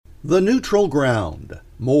The neutral ground.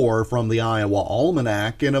 More from the Iowa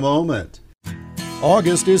Almanac in a moment.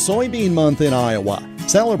 August is soybean month in Iowa.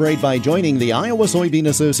 Celebrate by joining the Iowa Soybean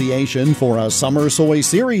Association for a Summer Soy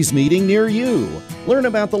Series meeting near you. Learn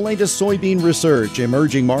about the latest soybean research,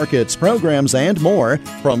 emerging markets, programs, and more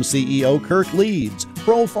from CEO Kirk Leeds,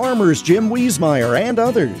 pro farmers Jim Wiesmeyer, and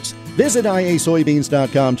others. Visit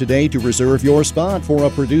iasoybeans.com today to reserve your spot for a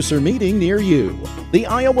producer meeting near you. The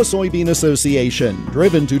Iowa Soybean Association,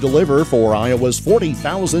 driven to deliver for Iowa's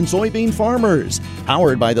 40,000 soybean farmers.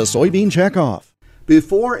 Powered by the Soybean Checkoff.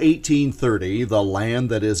 Before 1830, the land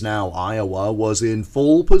that is now Iowa was in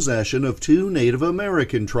full possession of two Native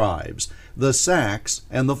American tribes, the Sacs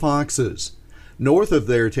and the Foxes. North of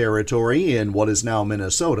their territory, in what is now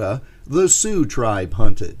Minnesota, the Sioux tribe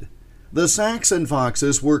hunted. The Sacs and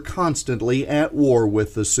Foxes were constantly at war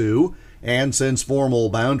with the Sioux, and since formal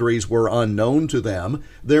boundaries were unknown to them,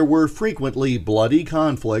 there were frequently bloody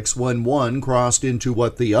conflicts when one crossed into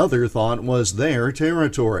what the other thought was their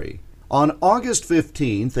territory. On August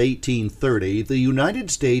 15, 1830, the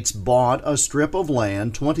United States bought a strip of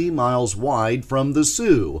land 20 miles wide from the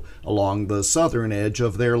Sioux along the southern edge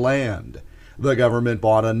of their land. The government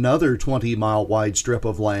bought another 20-mile wide strip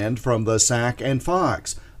of land from the Sac and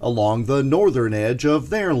Fox along the northern edge of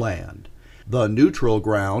their land. The neutral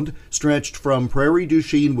ground stretched from Prairie du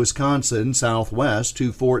Chien, Wisconsin, southwest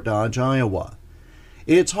to Fort Dodge, Iowa.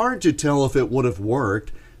 It's hard to tell if it would have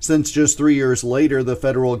worked, since just 3 years later the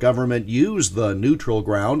federal government used the neutral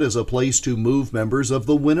ground as a place to move members of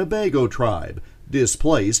the Winnebago tribe,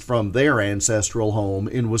 displaced from their ancestral home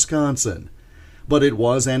in Wisconsin. But it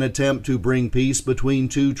was an attempt to bring peace between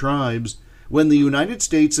two tribes when the United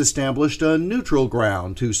States established a neutral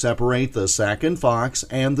ground to separate the Sac and Fox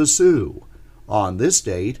and the Sioux on this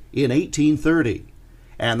date in 1830.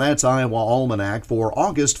 And that's Iowa Almanac for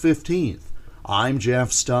August 15th. I'm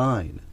Jeff Stein.